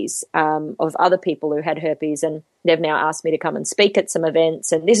communities of other people who had herpes, and they've now asked me to come and speak at some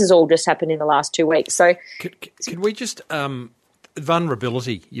events, and this has all just happened in the last 2 weeks. So can we just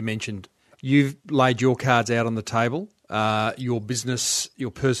vulnerability, you mentioned, you've laid your cards out on the table. Your business, your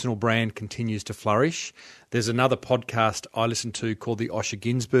personal brand continues to flourish. There's another podcast I listen to called the Osher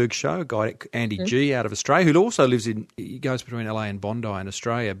Ginsberg Show, a guy, Andy G, out of Australia, who also he goes between LA and Bondi in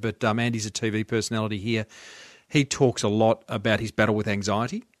Australia, but Andy's a TV personality here. He talks a lot about his battle with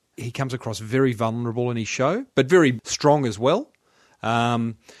anxiety. He comes across very vulnerable in his show, but very strong as well.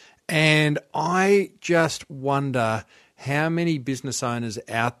 And I just wonder how many business owners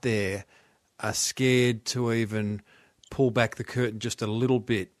out there are scared to even pull back the curtain just a little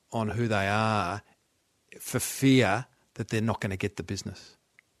bit on who they are for fear that they're not going to get the business.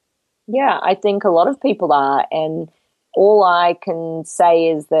 Yeah, I think a lot of people are. And all I can say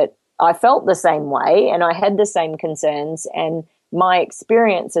is that I felt the same way and I had the same concerns, and my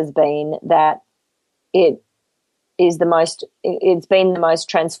experience has been that it's been the most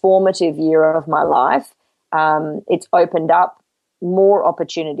transformative year of my life. It's opened up more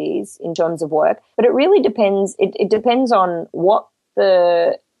opportunities in terms of work, but it really depends. It depends on what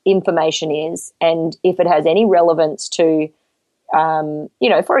the information is and if it has any relevance to,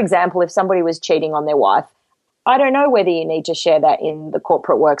 for example, if somebody was cheating on their wife, I don't know whether you need to share that in the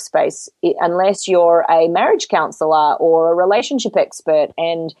corporate workspace unless you're a marriage counselor or a relationship expert.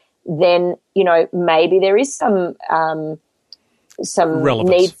 And then, maybe there is some relevance.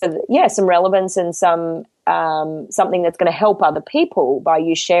 Need for, some relevance and some something that's going to help other people by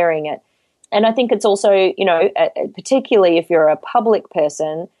you sharing it. And I think it's also, particularly if you're a public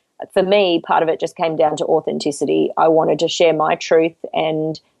person, for me, part of it just came down to authenticity. I wanted to share my truth,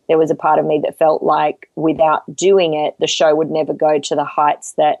 and there was a part of me that felt like without doing it, the show would never go to the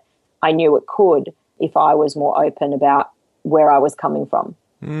heights that I knew it could if I was more open about where I was coming from.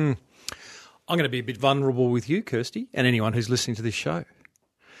 I'm going to be a bit vulnerable with you, Kirsty, and anyone who's listening to this show.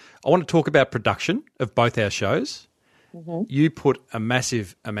 I want to talk about production of both our shows. Mm-hmm. You put a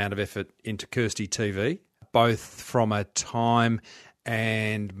massive amount of effort into Kirsty TV, both from a time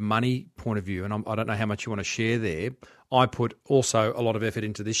and money point of view, and I don't know how much you want to share there. I put also a lot of effort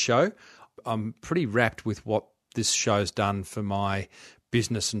into this show. I'm pretty wrapped with what this show's done for my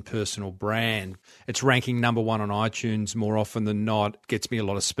business and personal brand. It's ranking number one on iTunes more often than not. It gets me a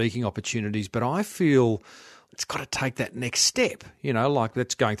lot of speaking opportunities, but I feel it's got to take that next step, like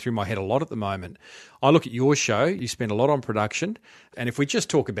that's going through my head a lot at the moment. I look at your show, you spend a lot on production, and if we just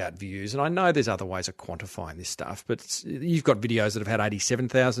talk about views, and I know there's other ways of quantifying this stuff, but you've got videos that have had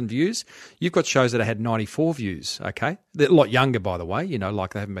 87,000 views. You've got shows that have had 94 views, okay? They're a lot younger, by the way,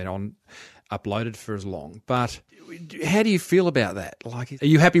 like they haven't been uploaded for as long. But how do you feel about that? Like, are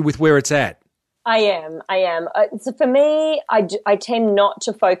you happy with where it's at? I am. So for me, I tend not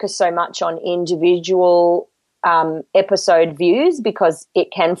to focus so much on individual episode views because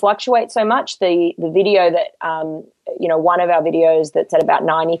it can fluctuate so much. The video that, one of our videos that's at about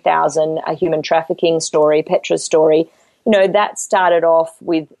 90,000, a human trafficking story, Petra's story, that started off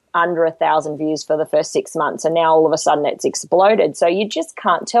with under 1,000 views for the first 6 months, and now all of a sudden it's exploded. So you just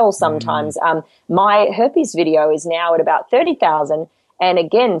can't tell sometimes. My herpes video is now at about 30,000, and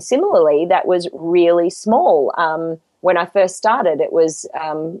again, similarly, that was really small. When I first started, it was,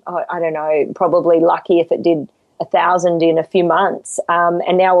 I don't know, probably lucky if it did 1,000 in a few months.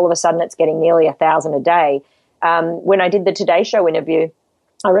 And now all of a sudden it's getting nearly 1,000 a day. When I did the Today Show interview,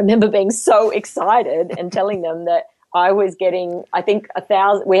 I remember being so excited and telling them that I was getting, I think,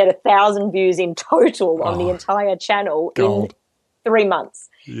 1,000, we had 1,000 views in total on the entire channel 3 months.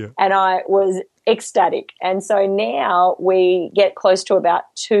 Yeah. And I was ecstatic. And so now we get close to about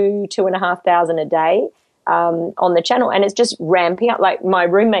 2,500 a day on the channel, and it's just ramping up. Like my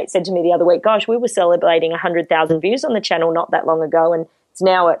roommate said to me the other week, gosh, we were celebrating 100,000 views on the channel not that long ago, and it's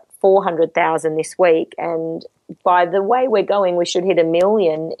now at 400,000 this week. And by the way we're going, we should hit 1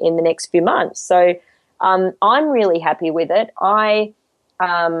 million in the next few months. So I'm really happy with it.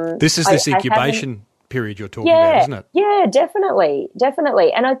 This is this incubation period you're talking about, isn't it? Yeah,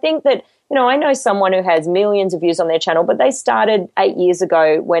 definitely. And I think that, I know someone who has millions of views on their channel, but they started 8 years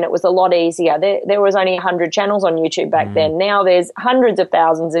ago when it was a lot easier. There was only 100 channels on YouTube back then. Now there's hundreds of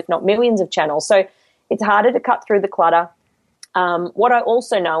thousands, if not millions of channels. So it's harder to cut through the clutter. What I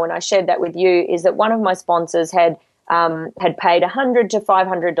also know, and I shared that with you, is that one of my sponsors had paid $100 to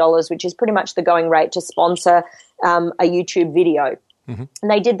 $500, which is pretty much the going rate, to sponsor a YouTube video. Mm-hmm.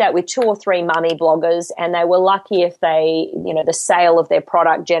 And they did that with 2 or 3 mummy bloggers, and they were lucky if the sale of their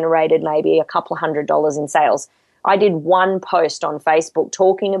product generated maybe a couple of $100 in sales. I did one post on Facebook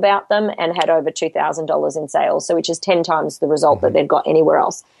talking about them and had over $2,000 in sales, so which is 10 times the result that they'd got anywhere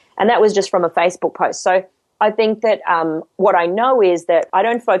else. And that was just from a Facebook post. So I think that what I know is that I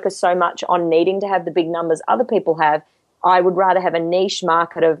don't focus so much on needing to have the big numbers other people have. I would rather have a niche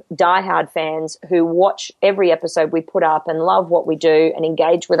market of diehard fans who watch every episode we put up and love what we do and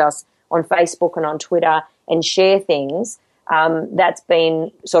engage with us on Facebook and on Twitter and share things. That's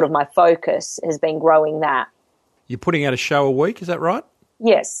been sort of my focus, has been growing that. You're putting out a show a week, is that right?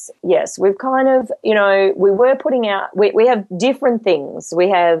 Yes. We've kind of, we were putting out, we have different things.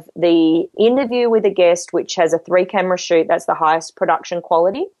 We have the interview with a guest, which has a 3-camera shoot. That's the highest production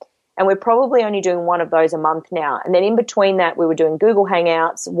quality. And we're probably only doing one of those a month now. And then in between that, we were doing Google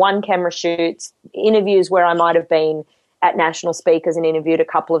Hangouts, 1-camera shoots, interviews where I might have been at national speakers and interviewed a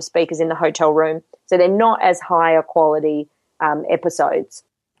couple of speakers in the hotel room. So they're not as high a quality episodes.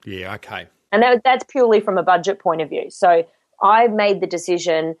 Yeah, okay. And that's purely from a budget point of view. So I made the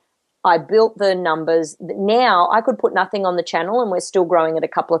decision, I built the numbers. Now I could put nothing on the channel and we're still growing at a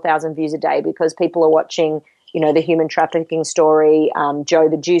couple of thousand views a day because people are watching the human trafficking story, Joe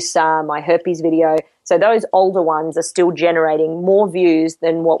the Juicer, my herpes video. So those older ones are still generating more views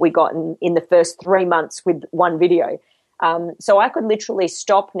than what we got in the first 3 months with one video. So I could literally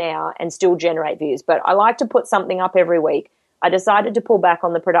stop now and still generate views. But I like to put something up every week. I decided to pull back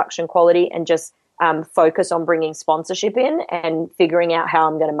on the production quality and just focus on bringing sponsorship in and figuring out how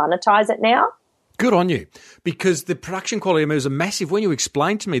I'm going to monetize it now. Good on you, because the production quality is a massive. When you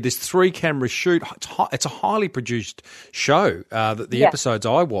explained to me this 3-camera shoot, it's a highly produced show. The episodes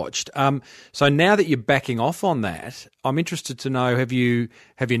I watched. So now that you're backing off on that, I'm interested to know: have you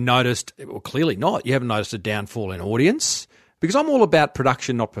noticed? Well, clearly not. You haven't noticed a downfall in audience, because I'm all about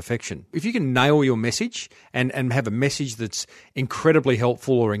production, not perfection. If you can nail your message and have a message that's incredibly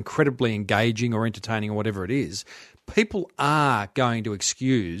helpful or incredibly engaging or entertaining or whatever it is, people are going to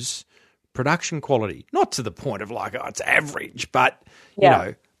excuse production quality, not to the point of like, oh, it's average, but,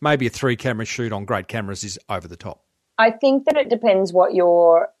 maybe a 3-camera shoot on great cameras is over the top. I think that it depends what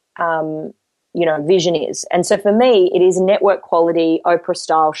your, vision is. And so for me, it is a network quality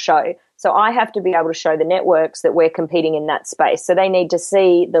Oprah-style show. So I have to be able to show the networks that we're competing in that space. So they need to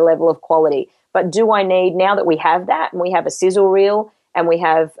see the level of quality. But do I need, now that we have that and we have a sizzle reel and we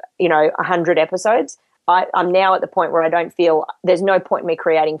have, 100 episodes, I'm now at the point where I don't feel there's no point in me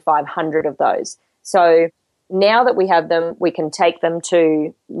creating 500 of those. So now that we have them, we can take them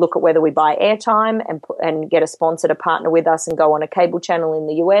to look at whether we buy airtime and get a sponsor to partner with us and go on a cable channel in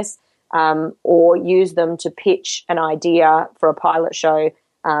the US, or use them to pitch an idea for a pilot show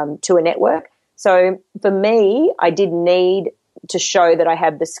to a network. So for me, I did need to show that I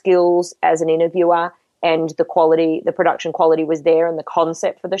have the skills as an interviewer and the production quality was there and the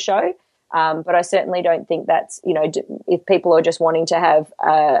concept for the show. But I certainly don't think that's, if people are just wanting to have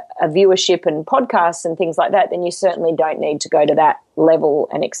a viewership and podcasts and things like that, then you certainly don't need to go to that level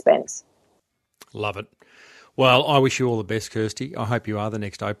and expense. Love it. Well, I wish you all the best, Kirsty. I hope you are the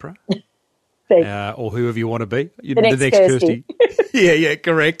next Oprah. Or whoever you want to be. The next Kirsty. Yeah,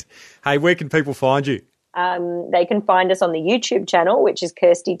 correct. Hey, where can people find you? They can find us on the YouTube channel, which is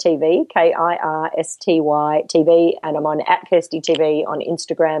Kirsty TV, Kirsty TV, and I'm on @KirstyTV on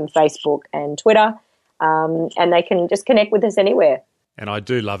Instagram, Facebook, and Twitter. And they can just connect with us anywhere. And I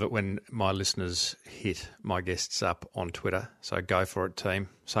do love it when my listeners hit my guests up on Twitter. So go for it, team.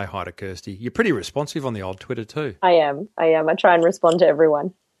 Say hi to Kirsty. You're pretty responsive on the old Twitter too. I am. I try and respond to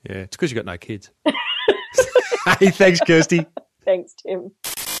everyone. Yeah, it's because you've got no kids. Hey, thanks, Kirsty. Thanks, Tim.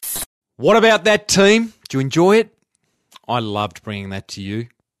 What about that, team? Did you enjoy it? I loved bringing that to you.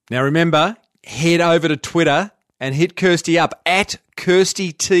 Now, remember, head over to Twitter and hit Kirsty up at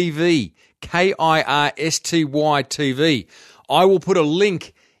Kirsty TV, Kirsty TV. I will put a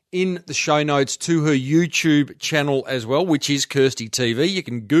link in the show notes to her YouTube channel as well, which is Kirsty TV. You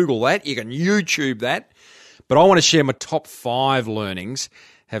can Google that. You can YouTube that. But I want to share my top 5 learnings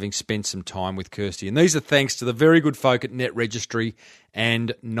having spent some time with Kirsty. And these are thanks to the very good folk at Net Registry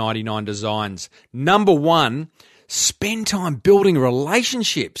and 99 Designs. Number 1, spend time building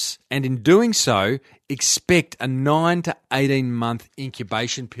relationships. And in doing so, expect a 9 to 18 month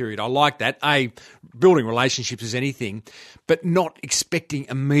incubation period. I like that. Building relationships is anything, but not expecting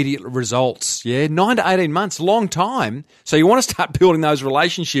immediate results. Yeah, 9 to 18 months, long time. So you want to start building those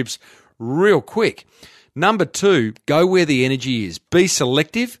relationships real quick. Number 2, go where the energy is. Be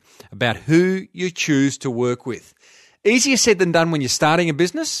selective about who you choose to work with. Easier said than done when you're starting a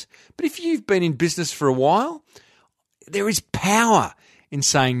business, but if you've been in business for a while, there is power in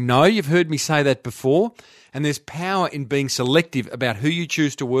saying no. You've heard me say that before. And there's power in being selective about who you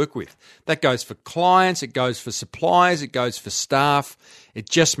choose to work with. That goes for clients, it goes for suppliers, it goes for staff. It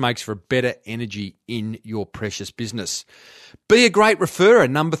just makes for a better energy in your precious business. Be a great referrer.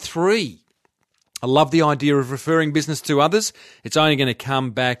 Number 3. I love the idea of referring business to others. It's only going to come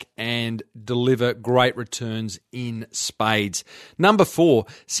back and deliver great returns in spades. Number 4,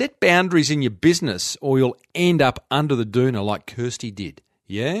 set boundaries in your business or you'll end up under the doona like Kirsty did.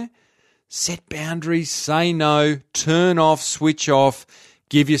 Yeah? Set boundaries, say no, turn off, switch off,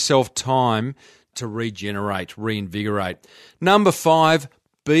 give yourself time to regenerate, reinvigorate. Number 5,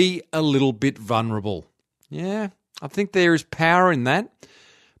 be a little bit vulnerable. Yeah, I think there is power in that.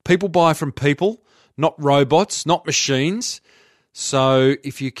 People buy from people, not robots, not machines. So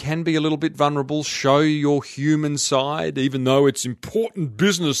if you can be a little bit vulnerable, show your human side, even though it's important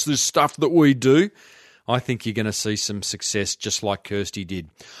business, this stuff that we do, I think you're going to see some success just like Kirsty did.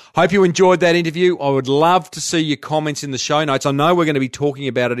 Hope you enjoyed that interview. I would love to see your comments in the show notes. I know we're going to be talking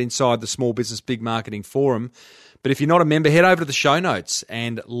about it inside the Small Business Big Marketing Forum, but if you're not a member, head over to the show notes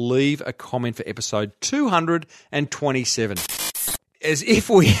and leave a comment for episode 227. As if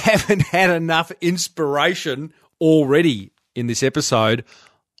we haven't had enough inspiration already in this episode,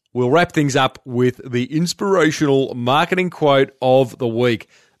 we'll wrap things up with the inspirational marketing quote of the week.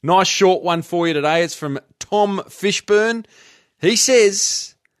 Nice short one for you today. It's from Tom Fishburne. He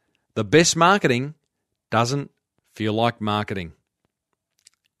says, "The best marketing doesn't feel like marketing."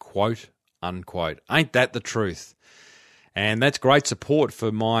 Quote, unquote. Ain't that the truth? And that's great support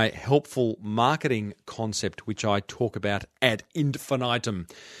for my helpful marketing concept, which I talk about ad infinitum.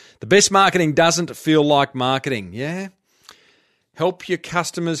 The best marketing doesn't feel like marketing. Yeah? Help your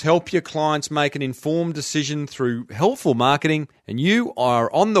customers, help your clients make an informed decision through helpful marketing, and you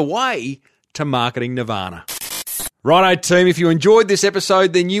are on the way to marketing nirvana. Righto, team, if you enjoyed this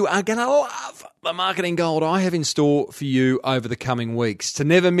episode, then you are going to love the marketing gold I have in store for you over the coming weeks. To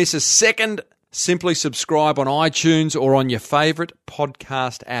never miss a second, simply subscribe on iTunes or on your favourite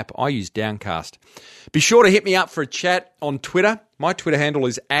podcast app. I use Downcast. Be sure to hit me up for a chat on Twitter. My Twitter handle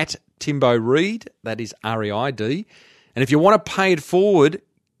is @TimboReid. That is REID. And if you want to pay it forward,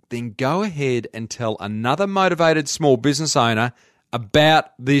 then go ahead and tell another motivated small business owner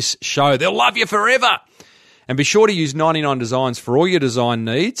about this show. They'll love you forever. And be sure to use 99 Designs for all your design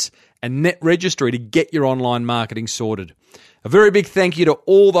needs and Net Registry to get your online marketing sorted. A very big thank you to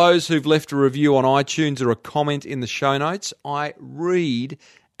all those who've left a review on iTunes or a comment in the show notes. I read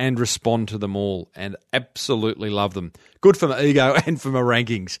and respond to them all and absolutely love them. Good for my ego and for my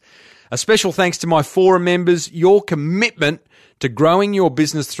rankings. A special thanks to my forum members. Your commitment to growing your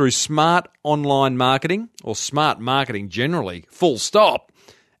business through smart online marketing, or smart marketing generally, full stop,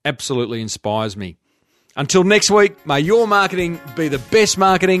 absolutely inspires me. Until next week, may your marketing be the best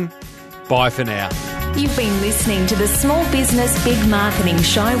marketing. Bye for now. You've been listening to the Small Business Big Marketing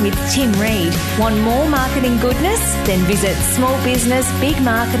Show with Tim Reid. Want more marketing goodness? Then visit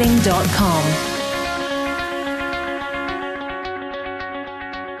smallbusinessbigmarketing.com.